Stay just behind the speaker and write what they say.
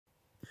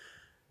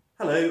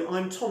Hello,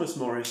 I'm Tomas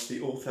Morris,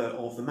 the author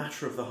of The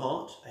Matter of the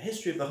Heart, A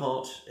History of the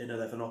Heart in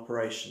 11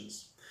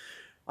 Operations.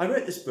 I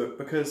wrote this book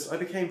because I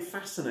became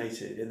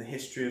fascinated in the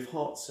history of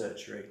heart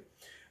surgery.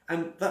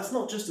 And that's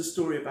not just a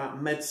story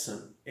about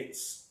medicine,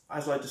 it's,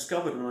 as I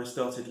discovered when I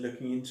started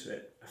looking into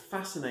it, a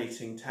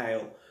fascinating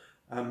tale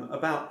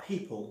about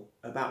people,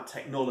 about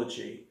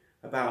technology,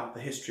 about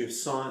the history of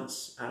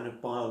science and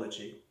of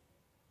biology.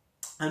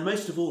 And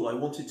most of all, I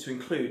wanted to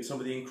include some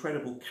of the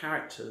incredible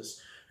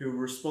characters who were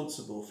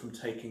responsible from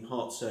taking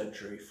heart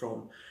surgery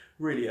from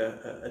really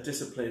a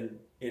discipline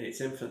in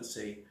its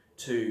infancy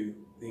to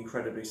the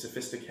incredibly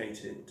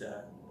sophisticated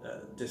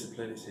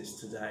discipline it is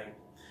today.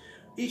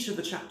 Each of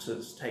the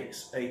chapters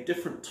takes a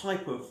different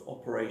type of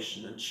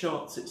operation and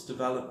charts its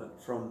development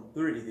from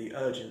really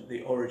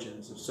the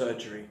origins of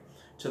surgery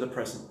to the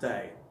present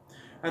day.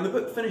 And the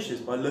book finishes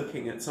by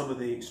looking at some of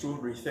the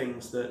extraordinary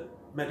things that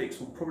medics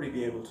will probably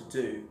be able to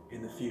do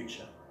in the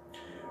future.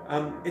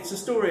 It's a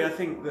story, I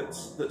think,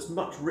 that's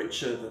much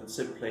richer than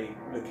simply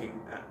looking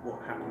at what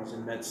happens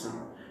in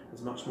medicine.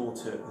 There's much more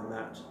to it than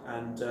that,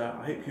 and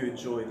I hope you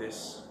enjoy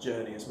this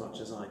journey as much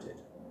as I did.